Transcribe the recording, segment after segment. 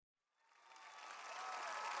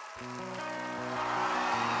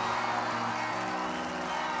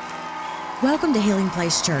Welcome to Healing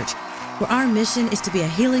Place Church, where our mission is to be a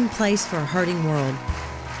healing place for a hurting world.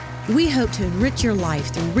 We hope to enrich your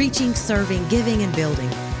life through reaching, serving, giving, and building.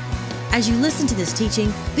 As you listen to this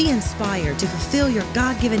teaching, be inspired to fulfill your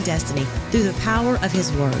God-given destiny through the power of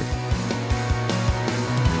His Word.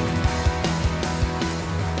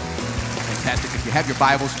 Fantastic. If you have your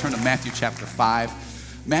Bibles, turn to Matthew chapter 5.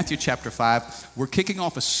 Matthew chapter 5. We're kicking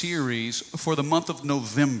off a series for the month of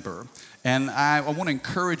November. And I want to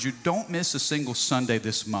encourage you, don't miss a single Sunday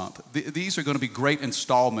this month. These are going to be great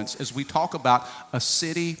installments as we talk about a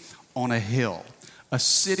city on a hill. A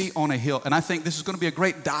city on a hill. And I think this is going to be a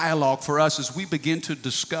great dialogue for us as we begin to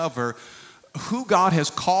discover who God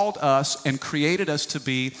has called us and created us to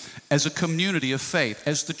be as a community of faith,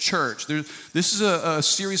 as the church. This is a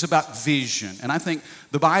series about vision. And I think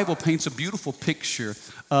the Bible paints a beautiful picture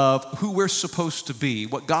of who we're supposed to be,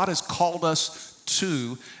 what God has called us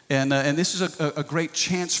to, and this is a great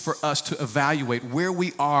chance for us to evaluate where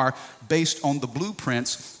we are based on the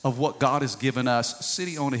blueprints of what God has given us.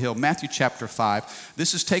 City on a Hill, Matthew chapter 5.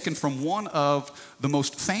 This is taken from one of the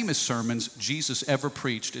most famous sermons Jesus ever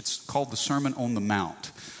preached. It's called the Sermon on the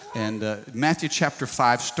Mount. And Matthew chapter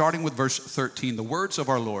 5, starting with verse 13, the words of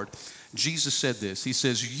our Lord, Jesus said this. He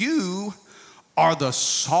says, "You are the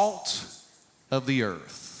salt of the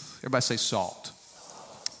earth." Everybody say salt.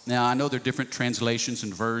 Now, I know there are different translations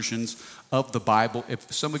and versions of the Bible.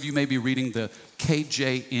 If some of you may be reading the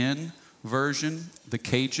KJN version, the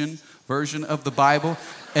Cajun version of the Bible,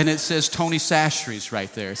 and it says Tony Sachery's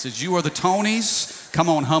right there. It says, "You are the Tonys." Come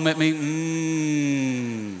on, hum at me.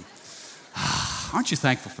 Aren't you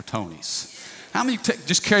thankful for Tonys? How many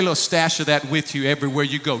just carry a little stash of that with you everywhere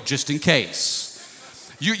you go, just in case?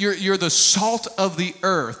 You're the salt of the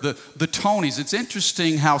earth, the Tonys. It's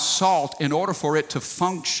interesting how salt, in order for it to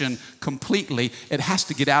function completely, it has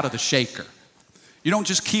to get out of the shaker. You don't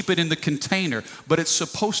just keep it in the container, but it's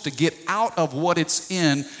supposed to get out of what it's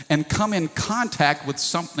in and come in contact with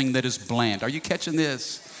something that is bland. Are you catching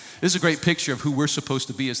this? This is a great picture of who we're supposed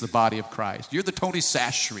to be as the body of Christ. You're the Tony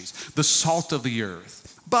Sachery's, the salt of the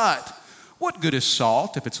earth. But what good is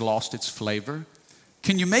salt if it's lost its flavor?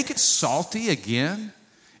 Can you make it salty again?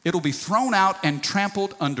 It'll be thrown out and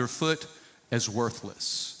trampled underfoot as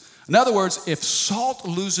worthless. In other words, if salt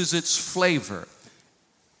loses its flavor,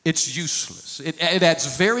 it's useless. It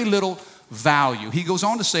adds very little value. He goes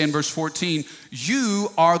on to say in verse 14,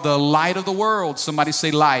 "You are the light of the world." Somebody say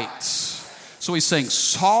light. So he's saying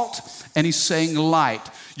salt and he's saying light.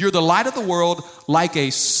 You're the light of the world, like a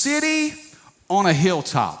city on a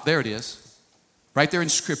hilltop. There it is. Right there in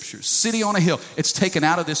Scripture. City on a hill. It's taken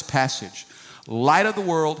out of this passage. Light of the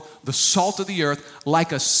world, the salt of the earth,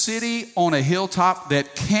 like a city on a hilltop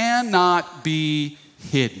that cannot be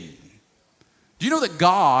hidden. Do you know that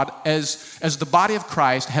God, as the body of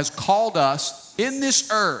Christ, has called us in this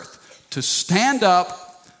earth to stand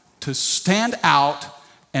up, to stand out,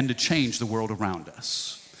 and to change the world around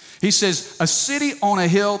us? He says, a city on a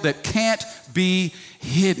hill that can't be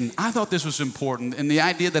hidden. I thought this was important, and the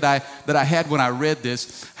idea that I had when I read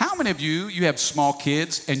this. How many of you have small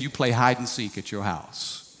kids and you play hide and seek at your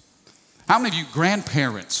house? How many of you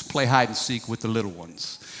grandparents play hide and seek with the little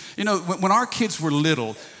ones? You know, when our kids were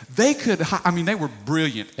little, they were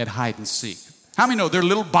brilliant at hide and seek. How many know their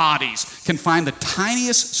little bodies can find the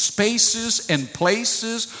tiniest spaces and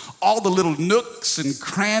places, all the little nooks and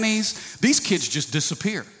crannies? These kids just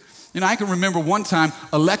disappear. You know, I can remember one time,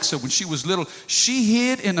 Alexa, when she was little, she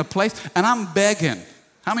hid in a place, and I'm begging.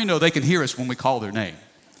 How many know they can hear us when we call their name?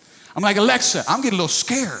 I'm like, "Alexa, I'm getting a little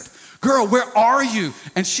scared. Girl, where are you?"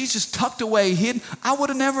 And she's just tucked away, hidden. I would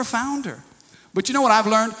have never found her. But you know what I've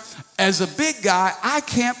learned? As a big guy, I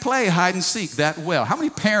can't play hide and seek that well. How many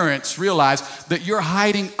parents realize that your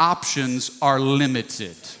hiding options are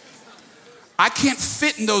limited? I can't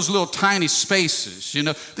fit in those little tiny spaces. You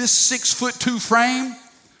know, this 6'2" frame,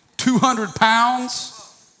 200 pounds,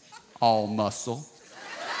 all muscle.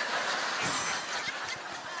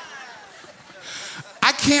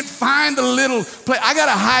 I can't find the little place. I got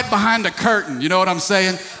to hide behind the curtain. You know what I'm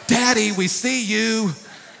saying? "Daddy, we see you."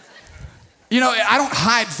 You know, I don't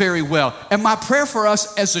hide very well. And my prayer for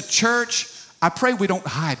us as a church, I pray we don't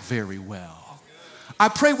hide very well. I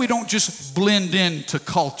pray we don't just blend into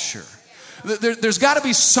culture. There's got to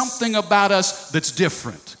be something about us that's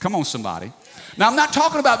different. Come on, somebody. Now, I'm not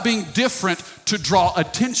talking about being different to draw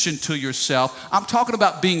attention to yourself. I'm talking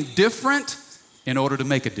about being different in order to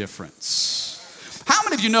make a difference. How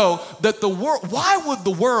many of you know that why would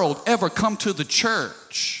the world ever come to the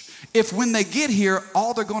church if when they get here,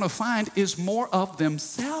 all they're going to find is more of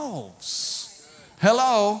themselves?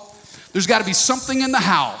 Hello? There's got to be something in the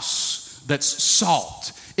house that's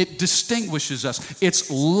salt. It distinguishes us. It's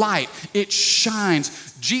light. It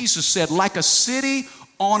shines. Jesus said, like a city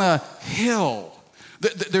on a hill.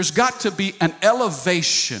 There's got to be an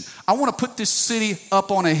elevation. I want to put this city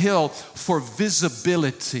up on a hill for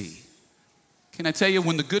visibility. Can I tell you,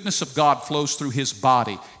 when the goodness of God flows through his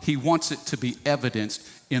body, he wants it to be evidenced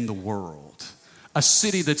in the world. A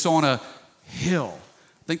city that's on a hill.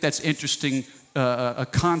 I think that's interesting, a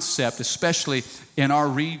concept, especially in our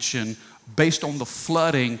region, based on the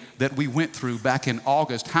flooding that we went through back in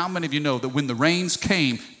August. How many of you know that when the rains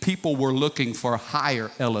came, people were looking for higher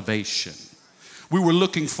elevation? We were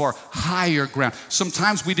looking for higher ground.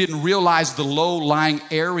 Sometimes we didn't realize the low-lying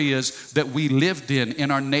areas that we lived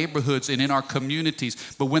in our neighborhoods and in our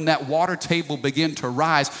communities. But when that water table began to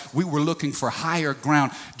rise, we were looking for higher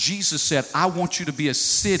ground. Jesus said, I want you to be a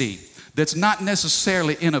city that's not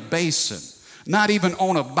necessarily in a basin, not even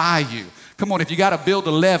on a bayou. Come on, if you got to build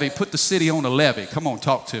a levee, put the city on a levee. Come on,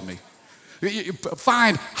 talk to me.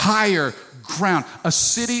 Find higher ground, a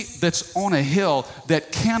city that's on a hill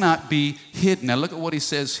that cannot be hidden. Now look at what he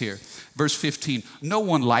says here. Verse 15, no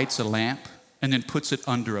one lights a lamp and then puts it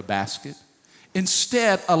under a basket.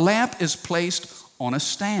 Instead, a lamp is placed on a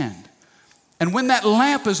stand. And when that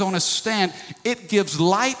lamp is on a stand, it gives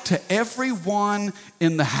light to everyone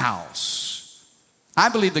in the house. I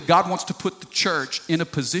believe that God wants to put the church in a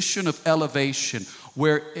position of elevation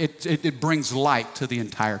where it brings light to the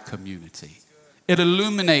entire community. It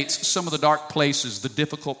illuminates some of the dark places, the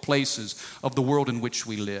difficult places of the world in which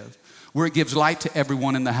we live, where it gives light to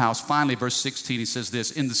everyone in the house. Finally, verse 16, he says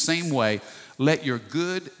this, in the same way, let your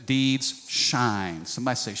good deeds shine.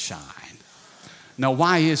 Somebody say shine. Now,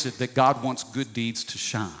 why is it that God wants good deeds to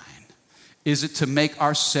shine? Is it to make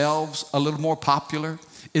ourselves a little more popular?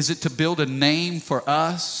 Is it to build a name for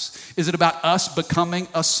us? Is it about us becoming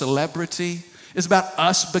a celebrity? Is it about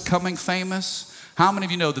us becoming famous? How many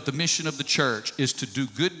of you know that the mission of the church is to do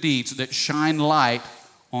good deeds that shine light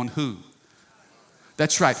on who?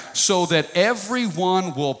 That's right. So that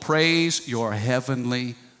everyone will praise your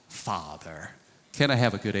heavenly Father. Can I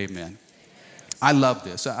have a good amen? I love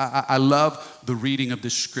this. I love the reading of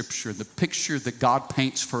this scripture, the picture that God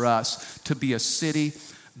paints for us to be a city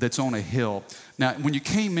that's on a hill. Now, when you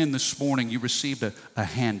came in this morning, you received a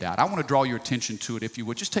handout. I want to draw your attention to it, if you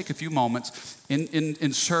would. Just take a few moments.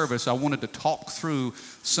 In service, I wanted to talk through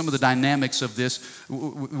some of the dynamics of this.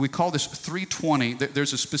 We call this 320.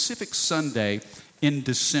 There's a specific Sunday in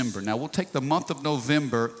December. Now, we'll take the month of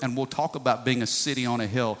November and we'll talk about being a city on a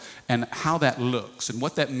hill and how that looks and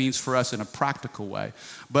what that means for us in a practical way.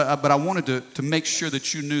 But I wanted to make sure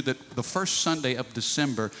that you knew that the first Sunday of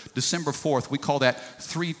December, December 4th, we call that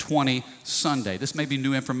 320 Sunday. This may be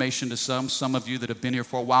new information to some of you that have been here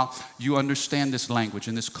for a while. You understand this language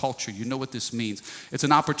and this culture. You know what this means. It's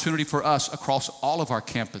an opportunity for us across all of our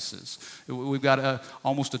campuses. We've got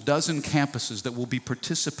almost a dozen campuses that will be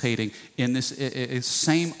participating in this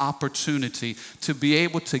same opportunity to be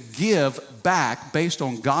able to give back based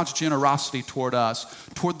on God's generosity toward us,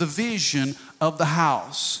 toward the vision of the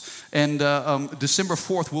house. And December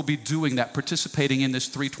 4th, we'll be doing that, participating in this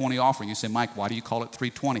 320 offering. You say, Mike, why do you call it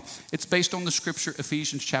 320? It's based on the scripture,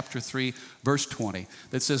 Ephesians chapter 3, verse 20,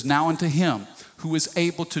 that says, now unto him who is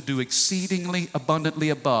able to do exceedingly abundantly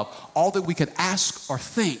above all that we could ask or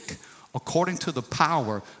think, according to the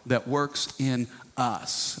power that works in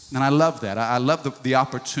us. And I love that. I love the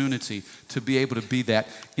opportunity to be able to be that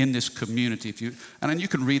in this community. And you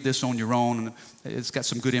can read this on your own. And it's got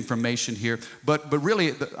some good information here. But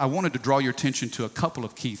really, I wanted to draw your attention to a couple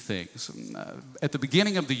of key things. At the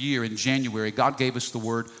beginning of the year in January, God gave us the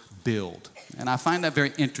word build. And I find that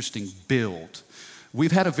very interesting, build.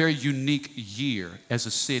 We've had a very unique year as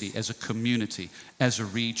a city, as a community, as a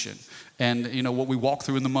region. And you know what we walked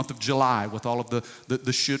through in the month of July with all of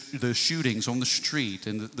the shootings on the street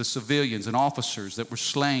and the civilians and officers that were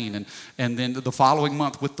slain, and then the following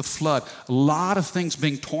month with the flood, a lot of things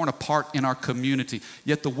being torn apart in our community.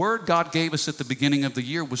 Yet the word God gave us at the beginning of the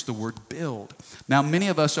year was the word build. Now many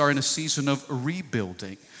of us are in a season of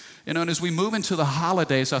rebuilding. You know, and as we move into the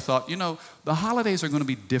holidays, I thought, the holidays are going to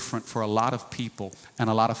be different for a lot of people and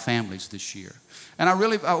a lot of families this year. And I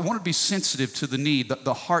want to be sensitive to the need,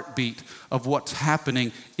 the heartbeat of what's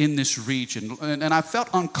happening in this region. And I felt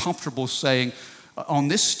uncomfortable saying on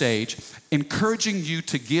this stage, encouraging you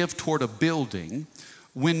to give toward a building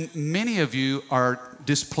when many of you are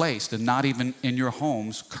displaced and not even in your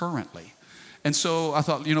homes currently. And so I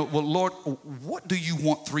thought, well, Lord, what do you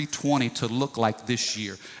want 320 to look like this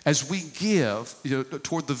year as we give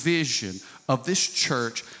toward the vision of this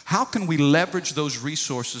church, how can we leverage those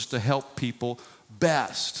resources to help people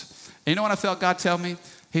best? And you know what I felt God tell me?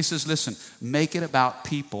 He says, listen, make it about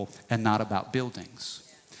people and not about buildings.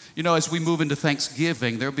 You know, as we move into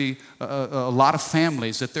Thanksgiving, there'll be a lot of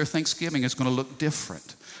families that their Thanksgiving is going to look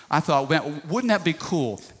different. I thought, well, wouldn't that be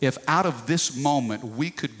cool if out of this moment we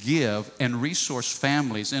could give and resource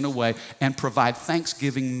families in a way and provide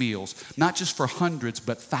Thanksgiving meals, not just for hundreds,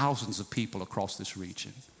 but thousands of people across this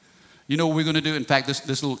region. You know what we're going to do? In fact,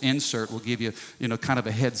 this little insert will give you, kind of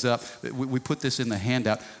a heads up. We put this in the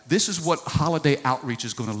handout. This is what holiday outreach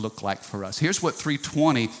is going to look like for us. Here's what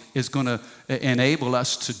 320 is going to enable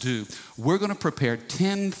us to do. We're going to prepare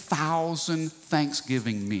 10,000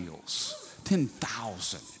 Thanksgiving meals.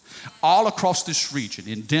 10,000. All across this region,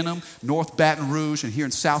 in Denham, North Baton Rouge, and here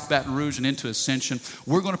in South Baton Rouge and into Ascension,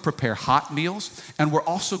 we're going to prepare hot meals, and we're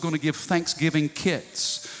also going to give Thanksgiving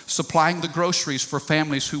kits, supplying the groceries for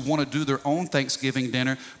families who want to do their own Thanksgiving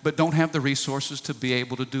dinner but don't have the resources to be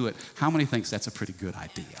able to do it. How many think that's a pretty good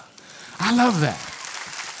idea? I love that.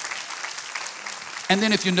 And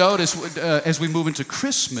then if you notice, as we move into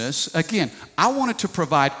Christmas, again, I wanted to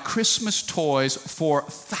provide Christmas toys for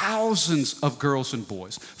thousands of girls and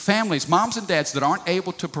boys. Families, moms and dads that aren't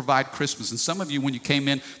able to provide Christmas. And some of you, when you came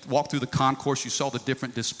in, walked through the concourse, you saw the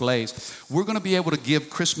different displays. We're going to be able to give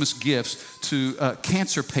Christmas gifts to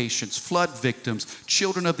cancer patients, flood victims,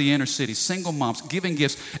 children of the inner city, single moms, giving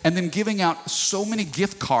gifts, and then giving out so many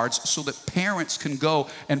gift cards so that parents can go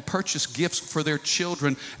and purchase gifts for their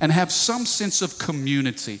children and have some sense of community.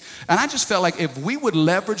 And I just felt like if we would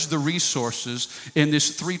leverage the resources in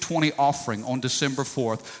this 320 offering on December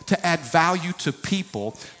 4th to add value to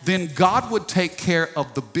people, then God would take care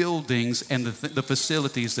of the buildings and the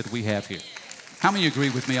facilities that we have here. How many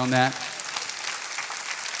agree with me on that?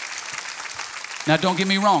 Now, don't get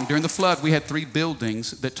me wrong. During the flood, we had 3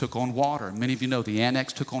 buildings that took on water. Many of you know the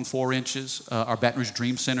Annex took on 4 inches. Our Baton Rouge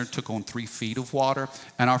Dream Center took on 3 feet of water.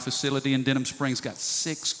 And our facility in Denham Springs got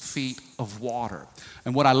 6 feet of water.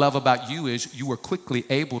 And what I love about you is you were quickly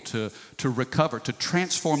able to recover, to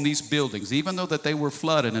transform these buildings. Even though that they were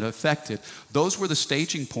flooded and affected, those were the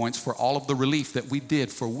staging points for all of the relief that we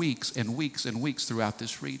did for weeks and weeks and weeks throughout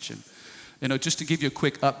this region. Just to give you a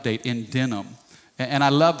quick update in Denham, and I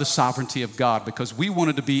love the sovereignty of God because we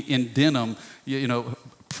wanted to be in Denham,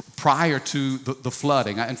 prior to the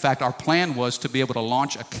flooding. In fact, our plan was to be able to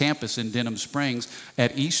launch a campus in Denham Springs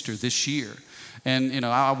at Easter this year. And,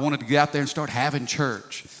 I wanted to get out there and start having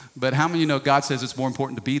church. But how many know God says it's more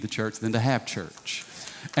important to be the church than to have church?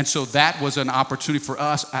 And so that was an opportunity for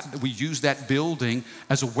us. We used that building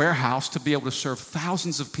as a warehouse to be able to serve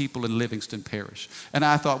thousands of people in Livingston Parish. And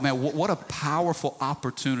I thought, man, what a powerful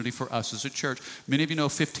opportunity for us as a church. Many of you know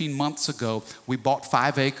 15 months ago, we bought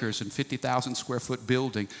 5 acres and 50,000 square foot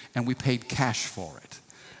building, and we paid cash for it.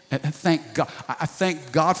 And thank God. I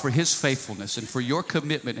thank God for His faithfulness and for your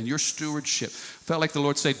commitment and your stewardship. Felt like the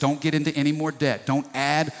Lord said, don't get into any more debt. Don't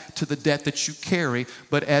add to the debt that you carry.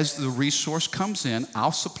 But as the resource comes in,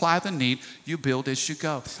 I'll supply the need. You build as you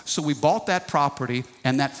go. So we bought that property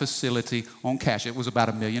and that facility on cash. It was about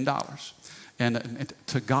 $1 million. And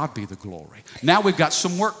to God be the glory. Now we've got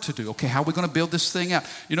some work to do. Okay, how are we going to build this thing out?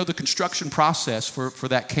 The construction process for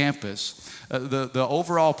that campus, the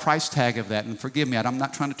overall price tag of that, and forgive me, I'm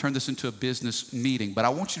not trying to turn this into a business meeting, but I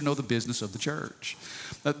want you to know the business of the church.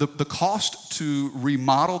 The cost to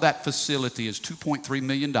remodel that facility is $2.3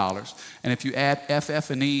 million. And if you add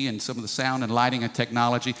FF&E and some of the sound and lighting and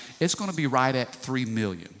technology, it's going to be right at $3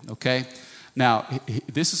 million, okay? Now,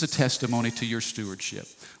 this is a testimony to your stewardship.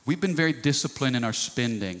 We've been very disciplined in our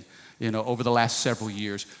spending, over the last several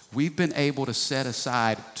years. We've been able to set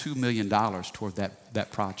aside $2 million toward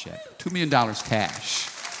that project. $2 million cash.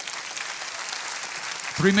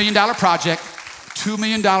 $3 million project, $2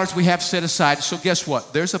 million we have set aside. So guess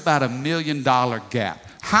what? There's about $1 million gap.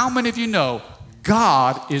 How many of you know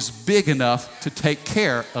God is big enough to take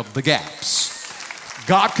care of the gaps?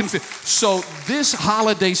 God can fit. So this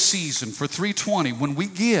holiday season for 320, when we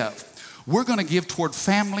give, we're going to give toward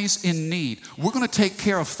families in need. We're going to take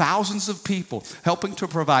care of thousands of people, helping to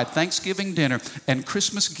provide Thanksgiving dinner and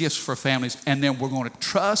Christmas gifts for families. And then we're going to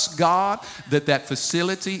trust God that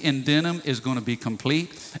facility in Denham is going to be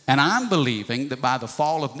complete. And I'm believing that by the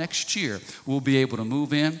fall of next year, we'll be able to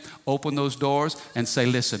move in, open those doors, and say,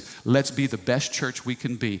 listen, let's be the best church we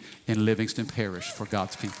can be in Livingston Parish for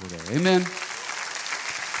God's people there. Amen.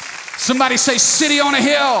 Somebody say, city on a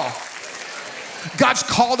hill. God's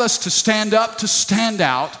called us to stand up, to stand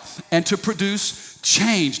out, and to produce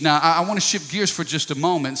change. Now, I want to shift gears for just a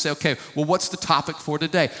moment and say, okay, well, what's the topic for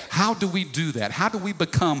today? How do we do that? How do we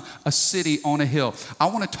become a city on a hill? I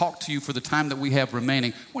want to talk to you for the time that we have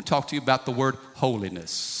remaining. I want to talk to you about the word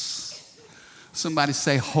holiness. Somebody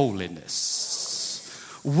say holiness.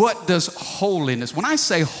 What does holiness, when I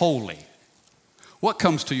say holy, what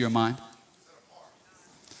comes to your mind?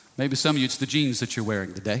 Maybe some of you, it's the jeans that you're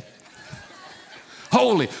wearing today.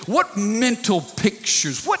 Holy. What mental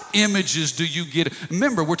pictures, what images do you get?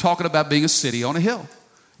 Remember, we're talking about being a city on a hill.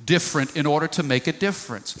 Different in order to make a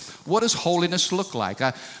difference. What does holiness look like?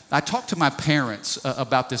 I talked to my parents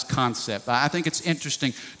about this concept. I think it's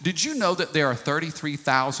interesting. Did you know that there are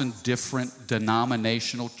 33,000 different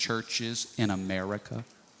denominational churches in America?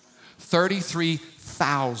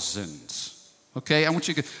 33,000. Okay, I want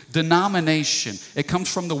you to get denomination. It comes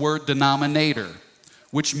from the word denominator,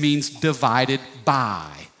 which means divided by,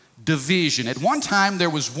 division. At one time, there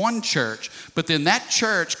was one church, but then that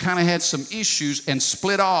church kind of had some issues and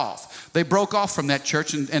split off. They broke off from that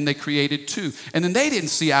church and they created two. And then they didn't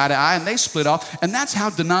see eye to eye and they split off. And that's how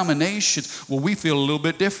denominations, well, we feel a little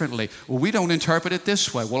bit differently. Well, we don't interpret it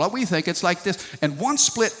this way. Well, we think it's like this. And one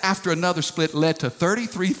split after another split led to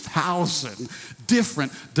 33,000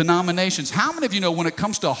 different denominations. How many of you know when it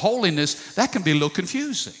comes to holiness, that can be a little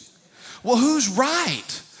confusing? Well, who's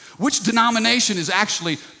right? Which denomination is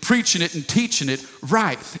actually preaching it and teaching it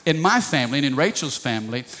right? In my family and in Rachel's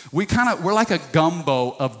family, we're like a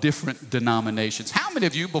gumbo of different denominations. How many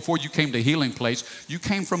of you, before you came to Healing Place, you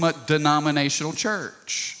came from a denominational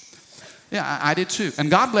church? Yeah, I did too.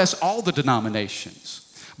 And God bless all the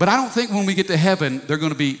denominations. But I don't think when we get to heaven, they're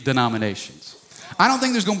going to be denominations. I don't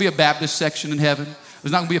think there's going to be a Baptist section in heaven.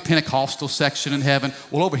 There's not going to be a Pentecostal section in heaven.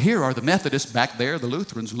 Well, over here are the Methodists, back there, the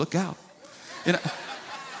Lutherans. Look out. You know,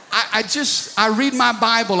 I read my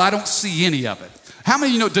Bible, I don't see any of it. How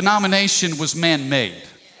many of you know denomination was man-made?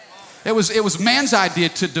 It was man's idea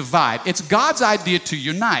to divide. It's God's idea to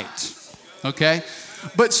unite, okay?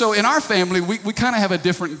 But so in our family, we kind of have a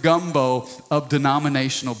different gumbo of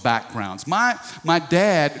denominational backgrounds. My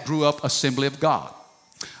dad grew up Assembly of God.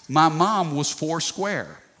 My mom was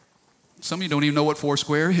Foursquare. Some of you don't even know what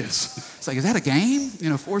Foursquare is. It's like, is that a game? You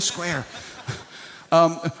know, Foursquare.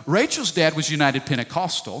 Rachel's dad was United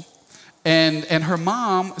Pentecostal, and her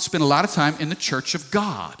mom spent a lot of time in the Church of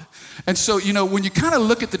God. And so, you know, when you kind of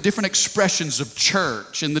look at the different expressions of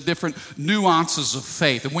church and the different nuances of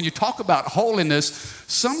faith, and when you talk about holiness,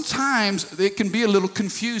 sometimes it can be a little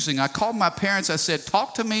confusing. I called my parents, I said,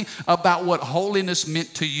 talk to me about what holiness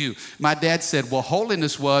meant to you. My dad said, well,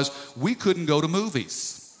 holiness was we couldn't go to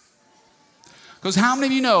movies. Because how many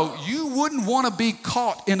of you know you wouldn't want to be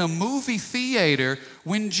caught in a movie theater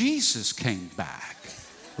when Jesus came back,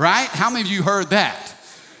 right? How many of you heard that?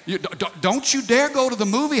 Don't you dare go to the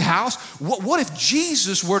movie house. What if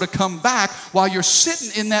Jesus were to come back while you're sitting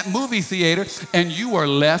in that movie theater and you are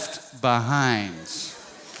left behind?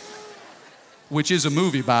 Which is a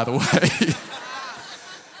movie, by the way.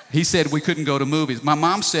 He said we couldn't go to movies. My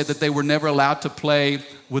mom said that they were never allowed to play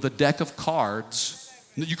with a deck of cards.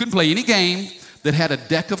 You couldn't play any game that had a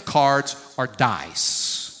deck of cards or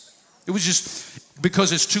dice. It was just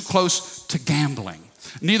because it's too close to gambling.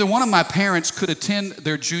 Neither one of my parents could attend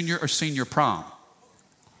their junior or senior prom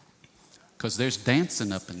because there's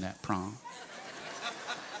dancing up in that prom.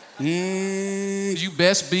 You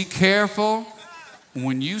best be careful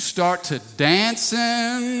when you start to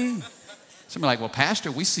dancing. Somebody like, well,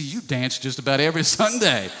 Pastor, we see you dance just about every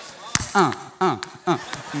Sunday.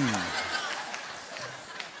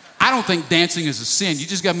 I don't think dancing is a sin. You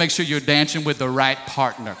just got to make sure you're dancing with the right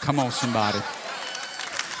partner. Come on, somebody.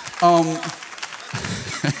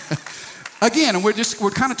 Again,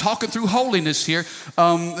 we're kind of talking through holiness here.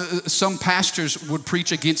 Some pastors would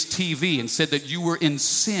preach against TV and said that you were in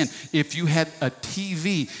sin if you had a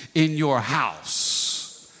TV in your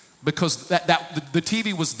house because the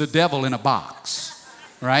TV was the devil in a box,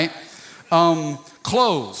 right?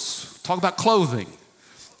 Clothes. Talk about clothing.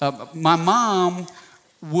 My mom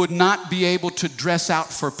would not be able to dress out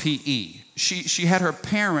for PE. She had her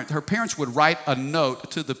parents would write a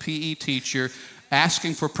note to the PE teacher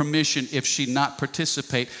asking for permission if she not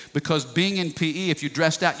participate because being in PE, if you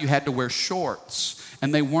dressed out, you had to wear shorts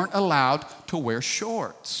and they weren't allowed to wear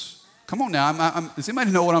shorts. Come on now, does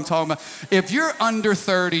anybody know what I'm talking about? If you're under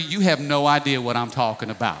 30, you have no idea what I'm talking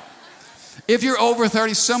about. If you're over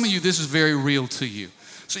 30, some of you, this is very real to you.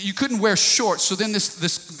 So you couldn't wear shorts, so then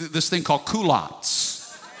this thing called culottes.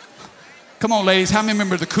 Come on, ladies, how many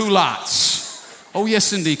remember the culottes? Oh,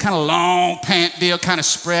 yes, indeed. Kind of long pant deal, kind of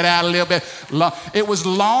spread out a little bit. It was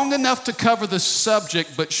long enough to cover the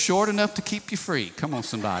subject, but short enough to keep you free. Come on,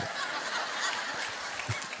 somebody.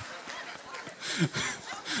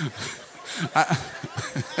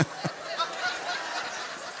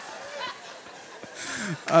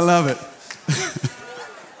 I love it.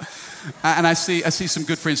 And I see some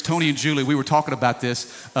good friends, Tony and Julie. We were talking about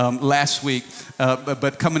this last week,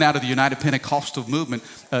 but coming out of the United Pentecostal movement,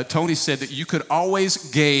 Tony said that you could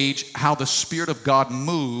always gauge how the Spirit of God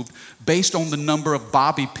moved based on the number of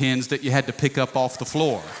bobby pins that you had to pick up off the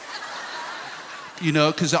floor. You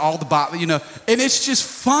know, because all the bobby, and it's just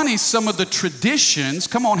funny, some of the traditions.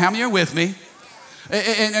 Come on, how many are with me?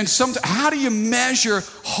 And how do you measure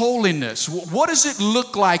holiness? What does it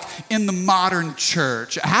look like in the modern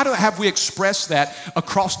church? Have we expressed that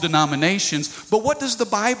across denominations? But what does the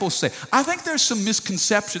Bible say? I think there's some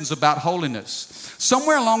misconceptions about holiness.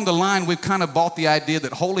 Somewhere along the line, we've kind of bought the idea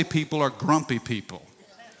that holy people are grumpy people,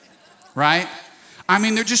 right? I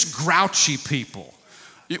mean, they're just grouchy people.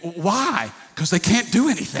 Why? Because they can't do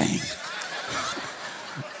anything.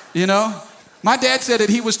 My dad said that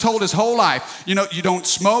he was told his whole life, you don't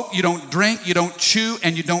smoke, you don't drink, you don't chew,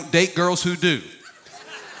 and you don't date girls who do.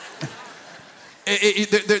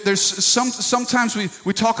 Sometimes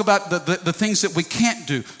we talk about the things that we can't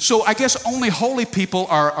do. So I guess only holy people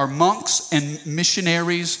are monks and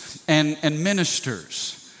missionaries and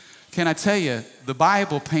ministers. Can I tell you, the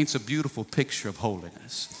Bible paints a beautiful picture of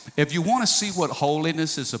holiness. If you want to see what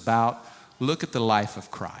holiness is about, look at the life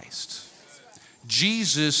of Christ.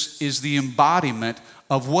 Jesus is the embodiment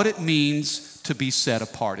of what it means to be set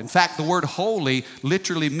apart. In fact, the word holy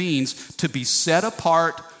literally means to be set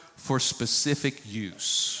apart for specific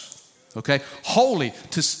use. Okay? Holy,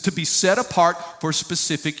 to be set apart for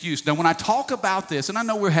specific use. Now, when I talk about this, and I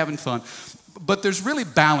know we're having fun, but there's really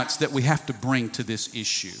balance that we have to bring to this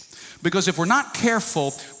issue. Because if we're not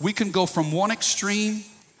careful, we can go from one extreme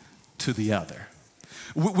to the other.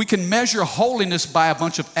 We can measure holiness by a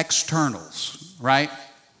bunch of externals, right?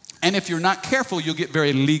 And if you're not careful, you'll get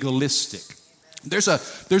very legalistic. There's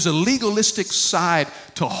a legalistic side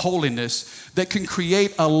to holiness that can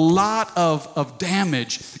create a lot of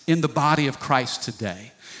damage in the body of Christ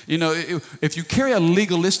today. If you carry a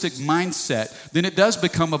legalistic mindset, then it does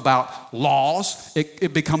become about laws.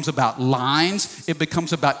 It becomes about lines. It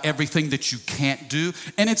becomes about everything that you can't do.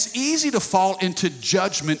 And it's easy to fall into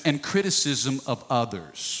judgment and criticism of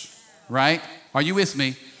others, right? Are you with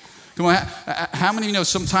me? Come on, how many of you know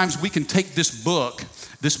sometimes we can take this book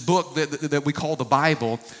that we call the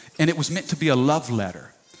Bible, and it was meant to be a love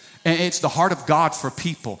letter. And it's the heart of God for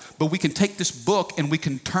people. But we can take this book and we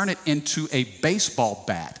can turn it into a baseball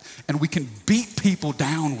bat. And we can beat people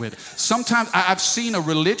down with it. Sometimes I've seen a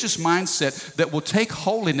religious mindset that will take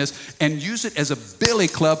holiness and use it as a billy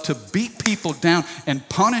club to beat people down and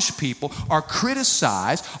punish people or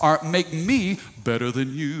criticize or make me better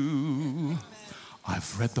than you.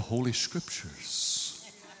 I've read the Holy Scriptures.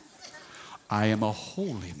 I am a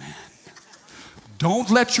holy man.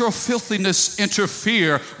 Don't let your filthiness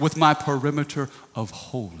interfere with my perimeter of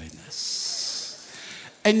holiness.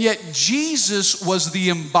 And yet Jesus was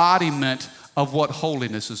the embodiment of what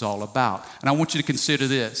holiness is all about. And I want you to consider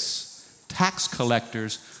this. Tax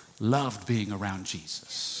collectors loved being around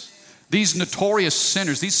Jesus. These notorious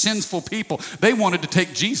sinners, these sinful people, they wanted to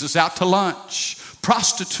take Jesus out to lunch.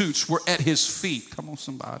 Prostitutes were at his feet. Come on,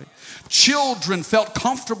 somebody. Children felt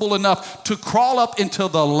comfortable enough to crawl up into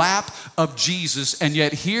the lap of Jesus, and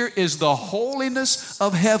yet here is the holiness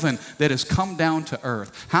of heaven that has come down to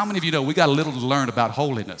earth. How many of you know we got a little to learn about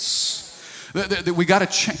holiness? We got to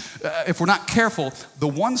change. If we're not careful, the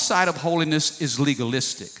one side of holiness is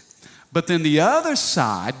legalistic, but then the other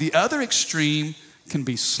side, the other extreme, can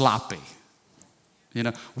be sloppy.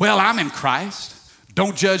 Well, I'm in Christ.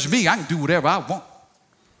 Don't judge me. I can do whatever I want.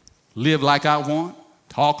 Live like I want.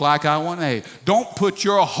 Talk like I want. Hey, don't put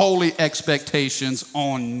your holy expectations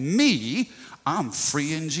on me. I'm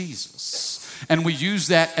free in Jesus. And we use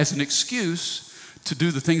that as an excuse to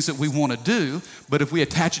do the things that we want to do. But if we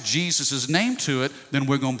attach Jesus' name to it, then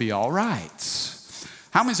we're going to be all right.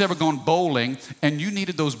 How many's ever gone bowling and you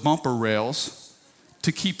needed those bumper rails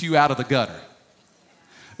to keep you out of the gutter?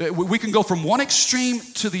 We can go from one extreme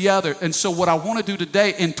to the other. And so what I want to do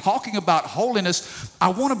today in talking about holiness, I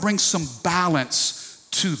want to bring some balance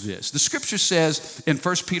to this. The scripture says in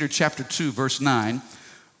 1 Peter chapter 2, verse 9,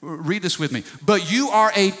 read this with me. But you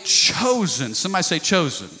are a chosen, somebody say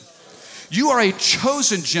chosen. You are a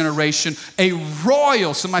chosen generation, a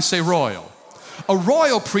royal, somebody say royal. A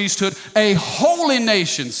royal priesthood, a holy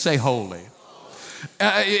nation, say holy.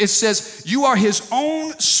 It says, you are his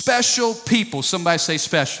own special people. Somebody say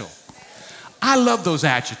special. I love those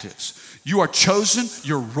adjectives. You are chosen,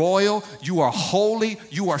 you're royal, you are holy,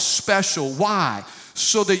 you are special. Why?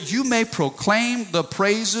 So that you may proclaim the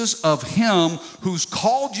praises of him who's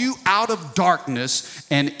called you out of darkness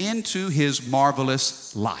and into his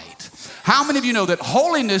marvelous light. How many of you know that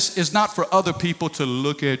holiness is not for other people to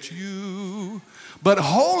look at you, but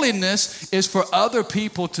holiness is for other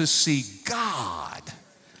people to see God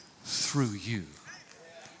through you?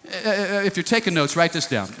 If you're taking notes, write this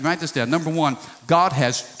down. Write this down. Number one, God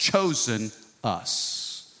has chosen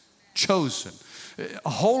us. Chosen.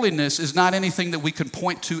 Holiness is not anything that we can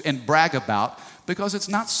point to and brag about because it's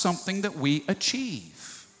not something that we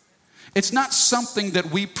achieve. It's not something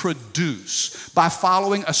that we produce by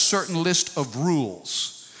following a certain list of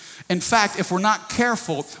rules. In fact, if we're not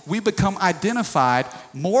careful, we become identified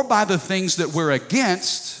more by the things that we're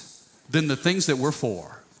against than the things that we're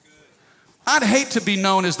for. I'd hate to be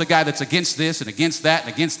known as the guy that's against this and against that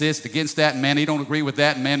and against this and against that, and man, he don't agree with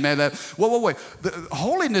that, and man, that. Wait.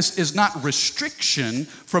 Holiness is not restriction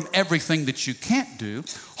from everything that you can't do.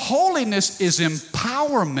 Holiness is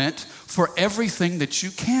empowerment for everything that you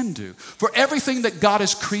can do, for everything that God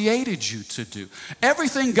has created you to do,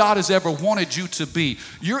 everything God has ever wanted you to be.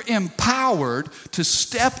 You're empowered to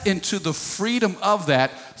step into the freedom of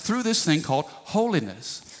that through this thing called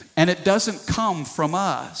holiness. And it doesn't come from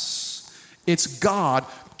us. It's God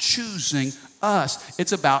choosing us.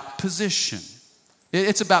 It's about position.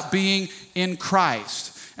 It's about being in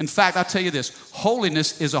Christ. In fact, I'll tell you this,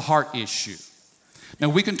 holiness is a heart issue. Now,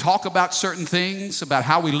 we can talk about certain things, about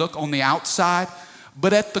how we look on the outside,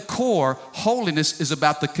 but at the core, holiness is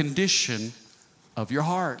about the condition of your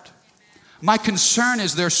heart. My concern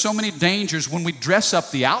is there's so many dangers when we dress up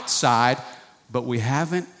the outside, but we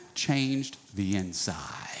haven't changed the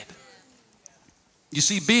inside. You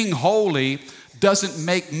see, being holy doesn't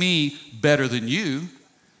make me better than you.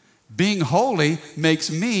 Being holy makes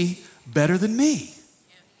me better than me.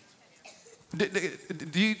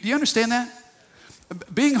 Do you understand that?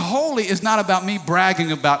 Being holy is not about me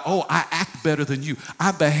bragging about, oh, I act better than you.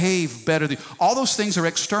 I behave better than you. All those things are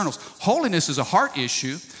externals. Holiness is a heart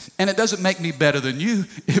issue, and it doesn't make me better than you.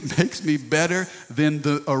 It makes me better than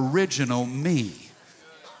the original me.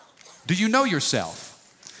 Do you know yourself?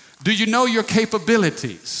 Do you know your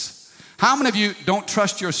capabilities? How many of you don't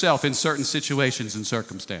trust yourself in certain situations and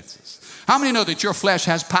circumstances? How many know that your flesh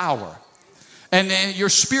has power? And your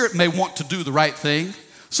spirit may want to do the right thing.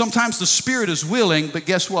 Sometimes the spirit is willing, but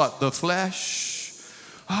guess what? The flesh,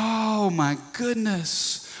 oh my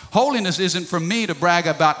goodness. Holiness isn't for me to brag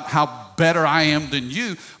about how better I am than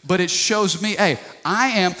you, but it shows me, hey, I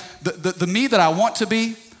am the me that I want to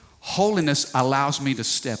be. Holiness allows me to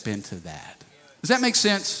step into that. Does that make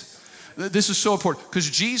sense? This is so important because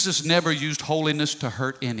Jesus never used holiness to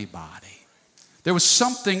hurt anybody. There was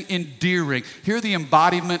something endearing. Here the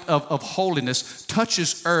embodiment of holiness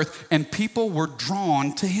touches earth and people were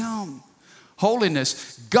drawn to him.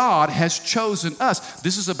 Holiness, God has chosen us.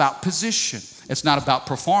 This is about position. It's not about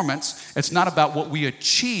performance. It's not about what we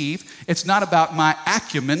achieve. It's not about my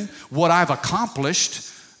acumen, what I've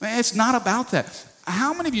accomplished. It's not about that.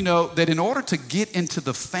 How many of you know that in order to get into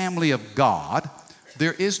the family of God,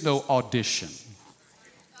 there is no audition?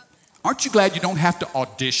 Aren't you glad you don't have to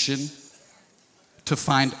audition to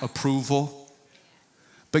find approval?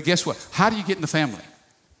 But guess what? How do you get in the family?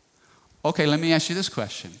 Okay, let me ask you this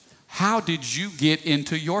question. How did you get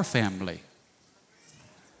into your family?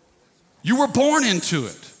 You were born into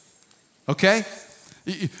it, okay?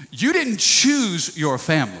 You didn't choose your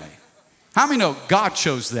family. How many know God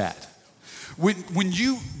chose that? When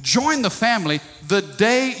you join the family, the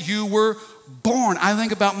day you were born, I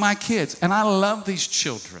think about my kids, and I love these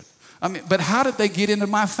children. But how did they get into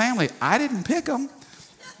my family? I didn't pick them.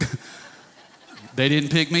 They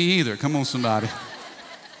didn't pick me either. Come on, somebody.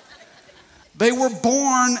 They were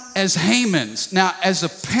born as Hamans. Now, as a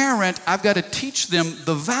parent, I've got to teach them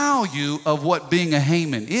the value of what being a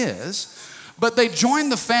Haman is. But they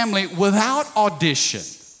joined the family without audition,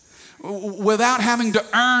 without having to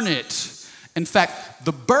earn it. In fact,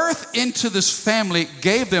 the birth into this family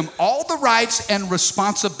gave them all the rights and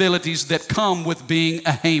responsibilities that come with being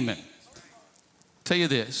a Haman. Tell you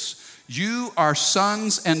this, you are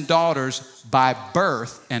sons and daughters by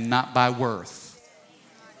birth and not by worth.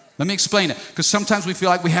 Let me explain it, because sometimes we feel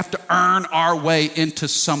like we have to earn our way into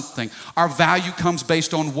something. Our value comes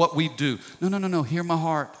based on what we do. No, hear my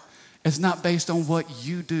heart. It's not based on what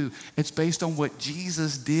you do. It's based on what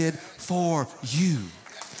Jesus did for you.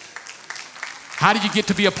 How did you get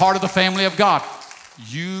to be a part of the family of God?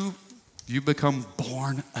 You become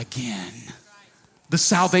born again. The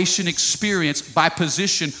salvation experience by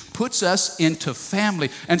position puts us into family.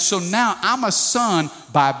 And so now I'm a son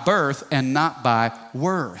by birth and not by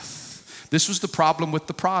worth. This was the problem with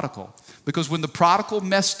the prodigal. Because when the prodigal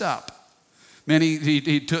messed up, man,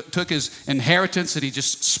 he took his inheritance and he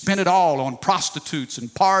just spent it all on prostitutes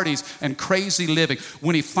and parties and crazy living.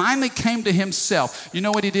 When he finally came to himself, you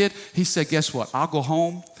know what he did? He said, guess what? I'll go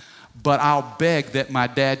home, but I'll beg that my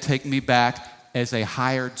dad take me back as a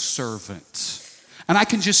hired servant. And I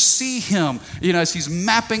can just see him, as he's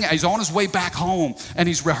he's on his way back home, and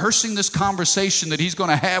he's rehearsing this conversation that he's going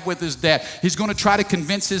to have with his dad. He's going to try to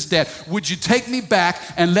convince his dad, would you take me back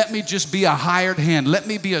and let me just be a hired hand? Let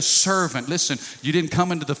me be a servant. Listen, you didn't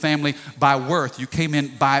come into the family by worth. You came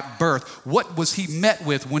in by birth. What was he met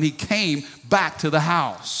with when he came back to the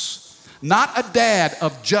house? Not a dad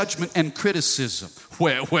of judgment and criticism.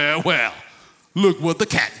 Well, look what the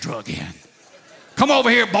cat drug in. Come over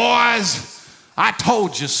here, boys. I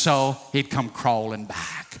told you so. He'd come crawling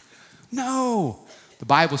back. No. The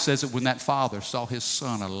Bible says that when that father saw his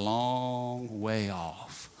son a long way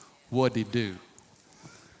off, what did he do?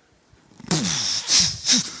 You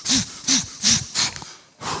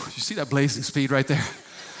see that blazing speed right there? I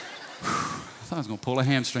thought I was going to pull a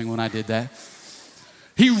hamstring when I did that.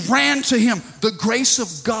 He ran to him. The grace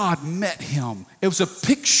of God met him. It was a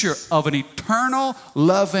picture of an eternal,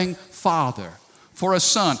 loving father for a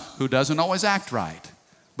son who doesn't always act right.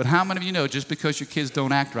 But how many of you know just because your kids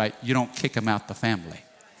don't act right, you don't kick them out the family?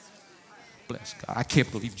 Bless God. I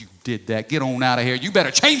can't believe you did that. Get on out of here. You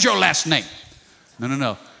better change your last name.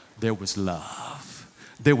 No. There was love.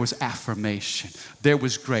 There was affirmation. There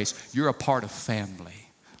was grace. You're a part of family.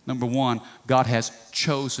 Number one, God has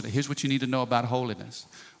chosen. Here's what you need to know about holiness.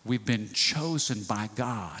 We've been chosen by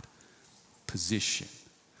God. Position.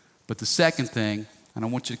 But the second thing, and I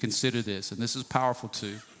want you to consider this, and this is powerful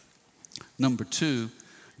too. Number two,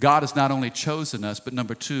 God has not only chosen us, but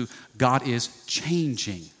number two, God is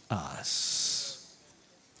changing us.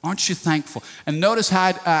 Aren't you thankful? And notice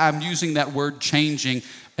how I'm using that word changing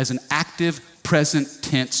as an active present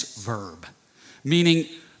tense verb, meaning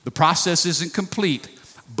the process isn't complete,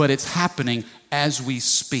 but it's happening as we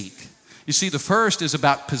speak. You see, the first is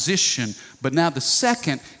about position, but now the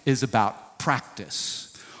second is about practice.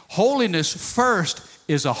 Holiness first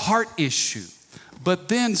is a heart issue, but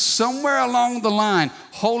then somewhere along the line,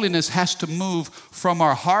 holiness has to move from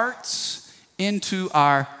our hearts into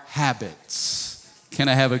our habits. Can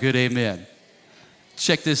I have a good amen?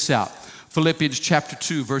 Check this out. Philippians chapter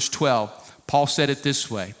 2, verse 12. Paul said it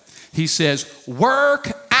this way. He says,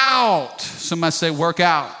 work out. Somebody say work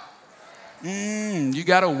out. You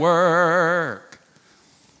got to work.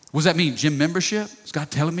 What does that mean? Gym membership? Is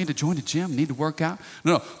God telling me to join the gym? Need to work out?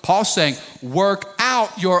 No. Paul's saying, work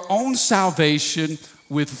out your own salvation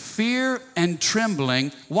with fear and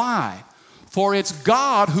trembling. Why? For it's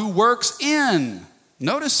God who works in.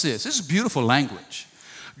 Notice this. This is beautiful language.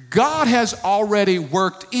 God has already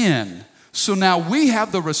worked in. So now we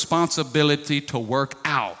have the responsibility to work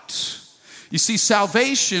out. You see,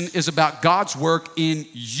 salvation is about God's work in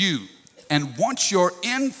you. And once you're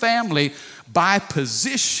in family by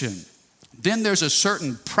position, then there's a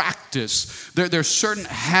certain practice. There's certain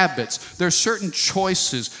habits. There's certain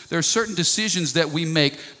choices. There's certain decisions that we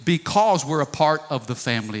make because we're a part of the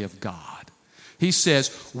family of God. He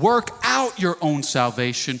says, work out your own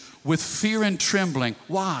salvation with fear and trembling.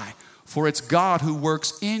 Why? For it's God who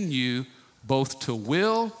works in you both to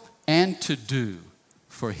will and to do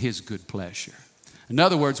for his good pleasure. In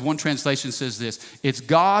other words, one translation says this, it's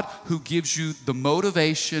God who gives you the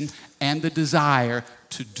motivation and the desire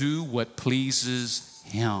to do what pleases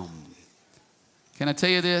him. Can I tell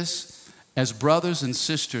you this? As brothers and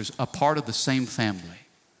sisters, a part of the same family,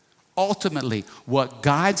 ultimately what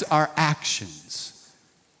guides our actions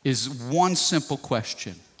is one simple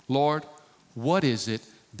question. Lord, what is it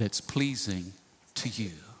that's pleasing to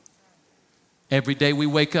you? Every day we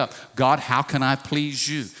wake up, God, how can I please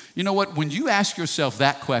you? You know what? When you ask yourself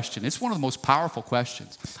that question, it's one of the most powerful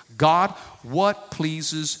questions. God, what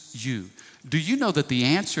pleases you? Do you know that the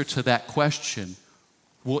answer to that question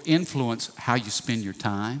will influence how you spend your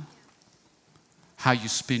time, how you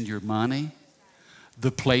spend your money,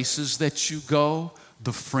 the places that you go,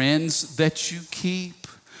 the friends that you keep,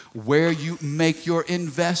 where you make your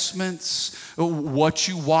investments, what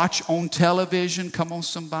you watch on television. Come on,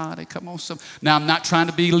 somebody. Now, I'm not trying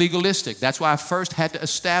to be legalistic. That's why I first had to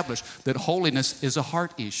establish that holiness is a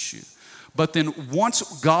heart issue. But then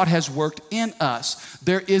once God has worked in us,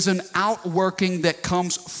 there is an outworking that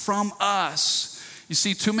comes from us. You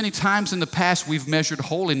see, too many times in the past, we've measured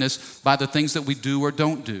holiness by the things that we do or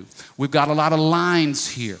don't do. We've got a lot of lines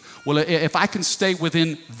here. Well, if I can stay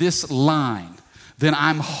within this line, then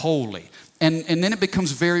I'm holy. And then it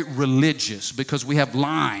becomes very religious because we have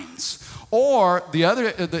lines. Or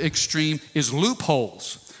the extreme is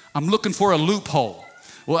loopholes. I'm looking for a loophole.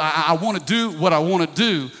 Well, I want to do what I want to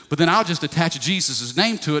do, but then I'll just attach Jesus'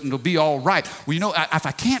 name to it and it'll be all right. Well, if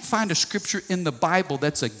I can't find a scripture in the Bible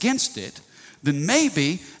that's against it, then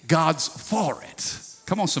maybe God's for it.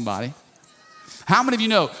 Come on, somebody. How many of you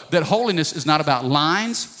know that holiness is not about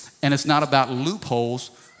lines and it's not about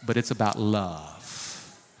loopholes, but it's about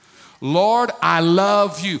love? Lord, I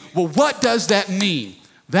love you. Well, what does that mean?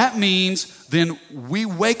 That means then we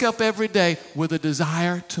wake up every day with a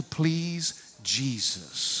desire to please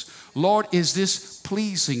Jesus. Lord, is this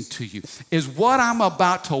pleasing to you? Is what I'm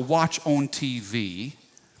about to watch on TV,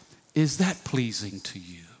 is that pleasing to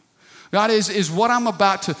you? God, is what I'm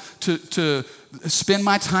about to spend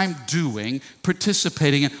my time doing,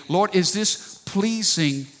 participating in, Lord, is this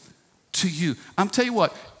pleasing to you? I'm telling you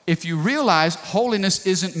what, if you realize holiness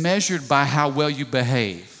isn't measured by how well you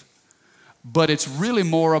behave, but it's really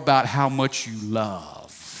more about how much you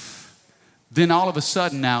love, then all of a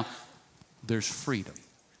sudden now, there's freedom.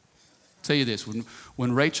 I'll tell you this,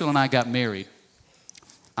 when Rachel and I got married,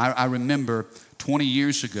 I remember 20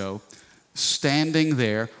 years ago, standing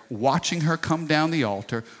there, watching her come down the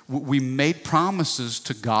altar. We made promises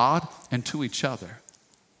to God and to each other.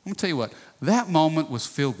 I'm going to tell you what, that moment was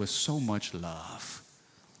filled with so much love.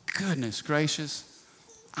 Goodness gracious,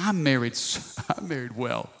 I'm married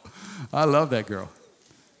well. I love that girl.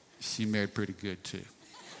 She married pretty good too.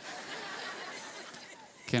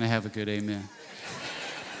 Can I have a good amen?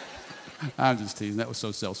 I'm just teasing. That was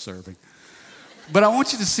so self-serving. But I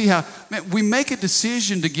want you to see how, man, we make a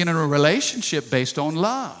decision to get in a relationship based on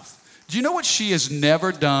love. Do you know what she has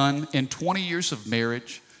never done in 20 years of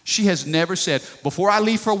marriage? She has never said, before I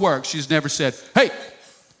leave for work, she's never said, hey,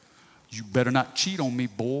 you better not cheat on me,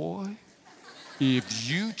 boy. If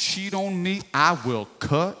you cheat on me, I will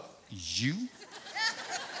cut you.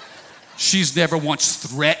 She's never once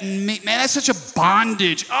threatened me. Man, that's such a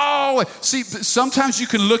bondage. Oh, see, sometimes you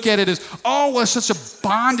can look at it as, oh, well, it's such a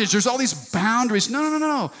bondage. There's all these boundaries.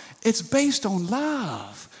 No. It's based on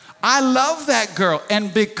love. I love that girl.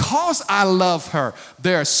 And because I love her,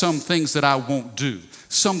 there are some things that I won't do.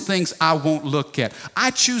 Some things I won't look at.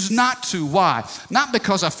 I choose not to. Why? Not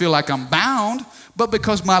because I feel like I'm bound, but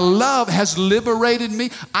because my love has liberated me.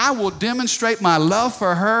 I will demonstrate my love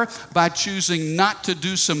for her by choosing not to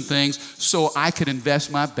do some things so I can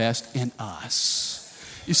invest my best in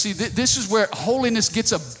us. You see, this is where holiness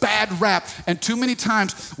gets a bad rap. And too many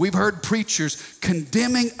times we've heard preachers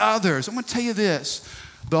condemning others. I'm going to tell you this.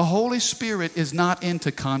 The Holy Spirit is not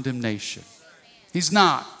into condemnation. He's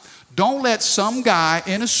not. Don't let some guy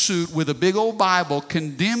in a suit with a big old Bible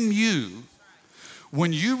condemn you.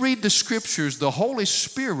 When you read the scriptures, the Holy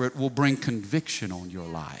Spirit will bring conviction on your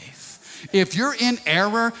life. If you're in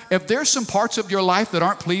error, if there's some parts of your life that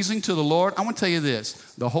aren't pleasing to the Lord, I want to tell you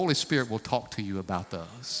this, the Holy Spirit will talk to you about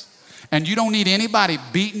those. And you don't need anybody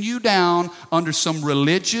beating you down under some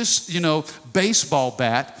religious, baseball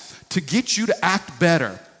bat to get you to act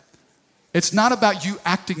better. It's not about you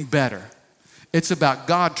acting better. It's about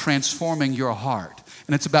God transforming your heart.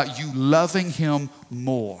 And it's about you loving Him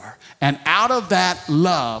more. And out of that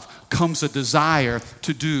love comes a desire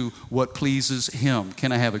to do what pleases Him.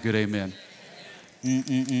 Can I have a good amen?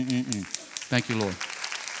 Thank you, Lord.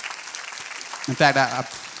 In fact,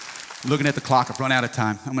 I'm looking at the clock. I've run out of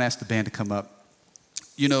time. I'm going to ask the band to come up.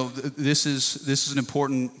 This is an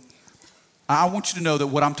important... I want you to know that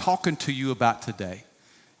what I'm talking to you about today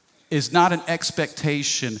is not an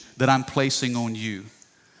expectation that I'm placing on you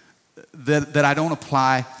that I don't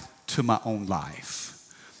apply to my own life.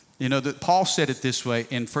 Paul said it this way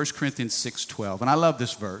in 1 Corinthians 6:12, and I love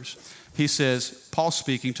this verse. He says, Paul's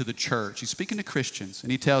speaking to the church. He's speaking to Christians,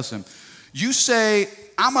 and he tells them, you say,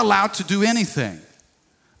 I'm allowed to do anything,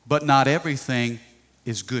 but not everything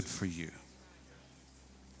is good for you.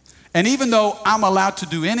 And even though I'm allowed to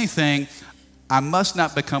do anything, I must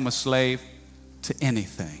not become a slave to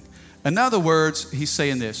anything. In other words, he's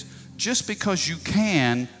saying this, just because you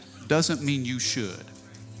can doesn't mean you should.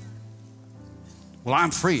 Well, I'm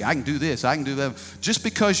free. I can do this. I can do that. Just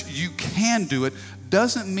because you can do it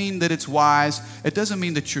doesn't mean that it's wise. It doesn't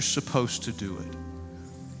mean that you're supposed to do it.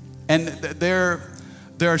 And there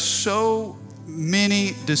are so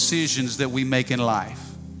many decisions that we make in life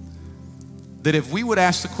that if we would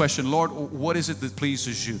ask the question, Lord, what is it that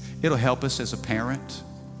pleases you? It'll help us as a parent.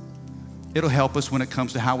 It'll help us when it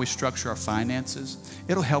comes to how we structure our finances.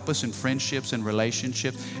 It'll help us in friendships and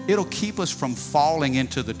relationships. It'll keep us from falling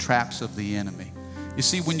into the traps of the enemy. You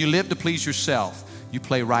see, when you live to please yourself, you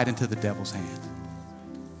play right into the devil's hand.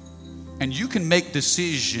 And you can make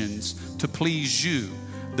decisions to please you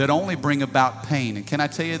that only bring about pain. And can I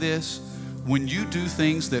tell you this? When you do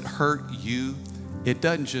things that hurt you, it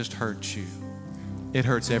doesn't just hurt you. It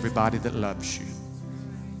hurts everybody that loves you.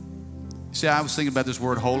 See, I was thinking about this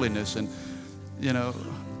word holiness, and,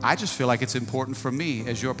 I just feel like it's important for me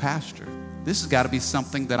as your pastor. This has got to be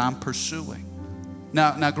something that I'm pursuing.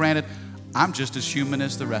 Now, granted, I'm just as human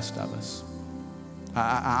as the rest of us.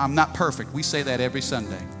 I'm not perfect. We say that every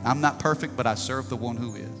Sunday. I'm not perfect, but I serve the one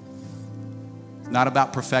who is. It's not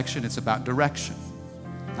about perfection, it's about direction.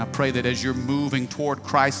 I pray that as you're moving toward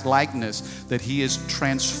Christ likeness, that He is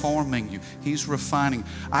transforming you. He's refining.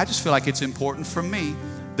 I just feel like it's important for me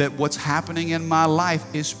that what's happening in my life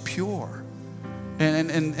is pure.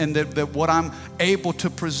 And that what I'm able to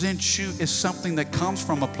present you is something that comes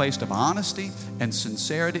from a place of honesty and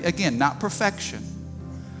sincerity. Again, not perfection,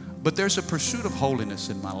 but there's a pursuit of holiness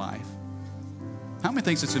in my life. How many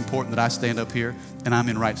thinks it's important that I stand up here and I'm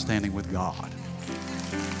in right standing with God?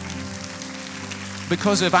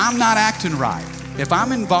 Because if I'm not acting right, if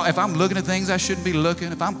I'm involved, if I'm looking at things I shouldn't be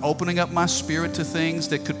looking, if I'm opening up my spirit to things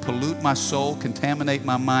that could pollute my soul, contaminate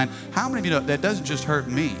my mind, how many of you know that doesn't just hurt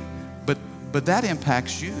me, but that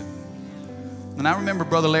impacts you? And I remember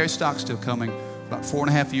Brother Larry Stockstill coming about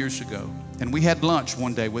 4.5 years ago, and we had lunch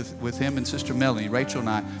one day with him and Sister Melanie, Rachel and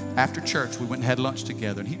I. After church, we went and had lunch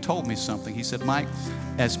together, and he told me something. He said, Mike,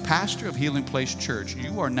 as pastor of Healing Place Church,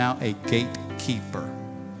 you are now a gatekeeper.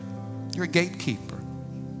 You're a gatekeeper.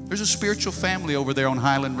 There's a spiritual family over there on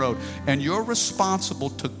Highland Road, and you're responsible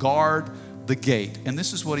to guard the gate. And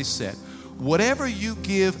this is what he said. Whatever you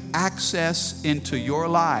give access into your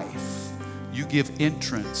life, you give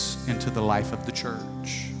entrance into the life of the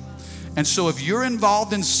church. And so if you're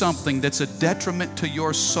involved in something that's a detriment to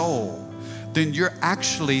your soul, then you're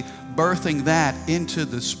actually birthing that into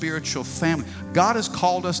the spiritual family. God has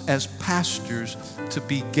called us as pastors to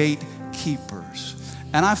be gatekeepers.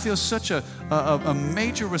 And I feel such a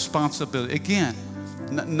major responsibility. Again,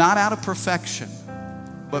 not out of perfection,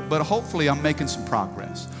 but hopefully I'm making some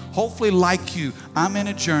progress. Hopefully, like you, I'm in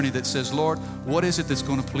a journey that says, Lord, what is it that's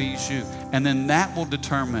going to please you? And then that will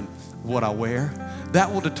determine what I wear.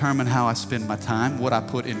 That will determine how I spend my time, what I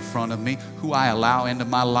put in front of me, who I allow into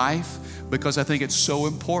my life, because I think it's so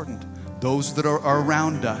important. Those that are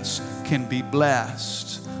around us can be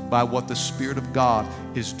blessed by what the Spirit of God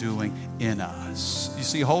is doing in us. You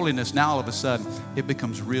see, holiness now all of a sudden, it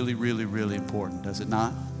becomes really, really, really important, does it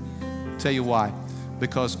not? I'll tell you why.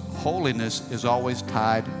 Because holiness is always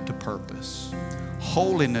tied to purpose.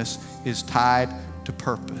 Holiness is tied to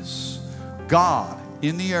purpose. God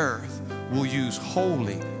in the earth will use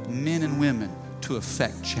holy men and women to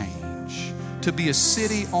affect change. To be a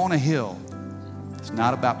city on a hill, it's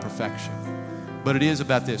not about perfection, but it is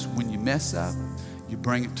about this. When you mess up, you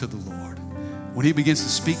bring it to the Lord. When He begins to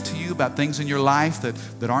speak to you about things in your life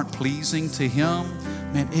that aren't pleasing to Him,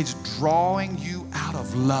 man, it's drawing you out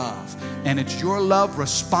of love. And it's your love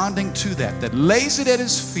responding to that lays it at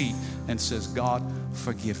His feet and says, God,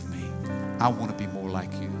 forgive me. I want to be more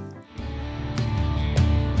like you.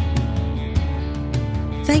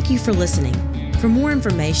 Thank you for listening. For more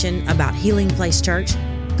information about Healing Place Church,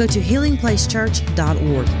 go to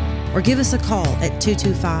healingplacechurch.org or give us a call at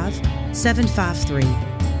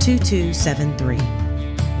 225-753-2273.